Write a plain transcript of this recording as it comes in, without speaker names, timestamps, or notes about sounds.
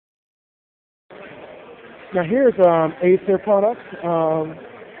Now here's Acer products.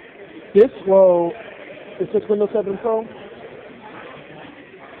 Is this Windows 7 Pro?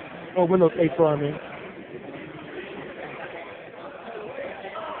 Oh, Windows 8 Pro, I mean.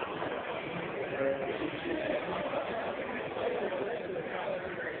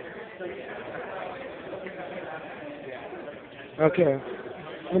 Okay.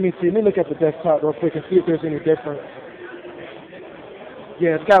 Let me see. Let me look at the desktop real quick and see if there's any difference.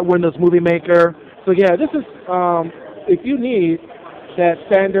 Yeah, it's got Windows Movie Maker. So yeah, this is if you need that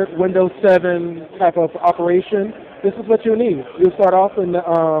standard Windows 7 type of operation, this is what you need. You'll start off in the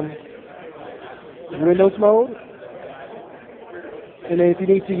Windows mode, and then if you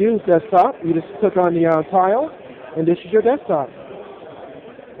need to use desktop, you just click on the tile, and this is your desktop.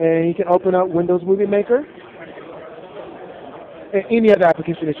 And you can open up Windows Movie Maker and any other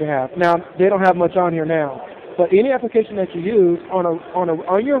application that you have. Now, they don't have much on here now, but any application that you use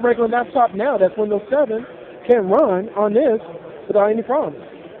on your regular laptop now that's Windows 7 can run on this without any problems.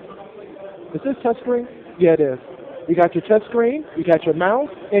 Is this touchscreen? Yeah, it is. You got your touchscreen, you got your mouse,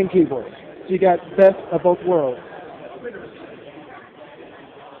 and keyboard. So you got best of both worlds.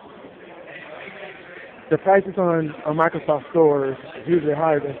 The prices on Microsoft stores is usually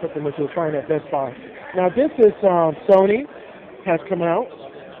higher than something that you'll find at Best Buy. Now this is Sony has come out.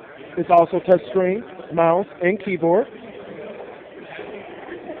 It's also touchscreen, mouse, and keyboard.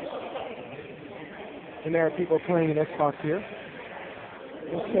 And there are people playing an Xbox here.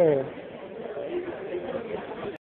 Okay.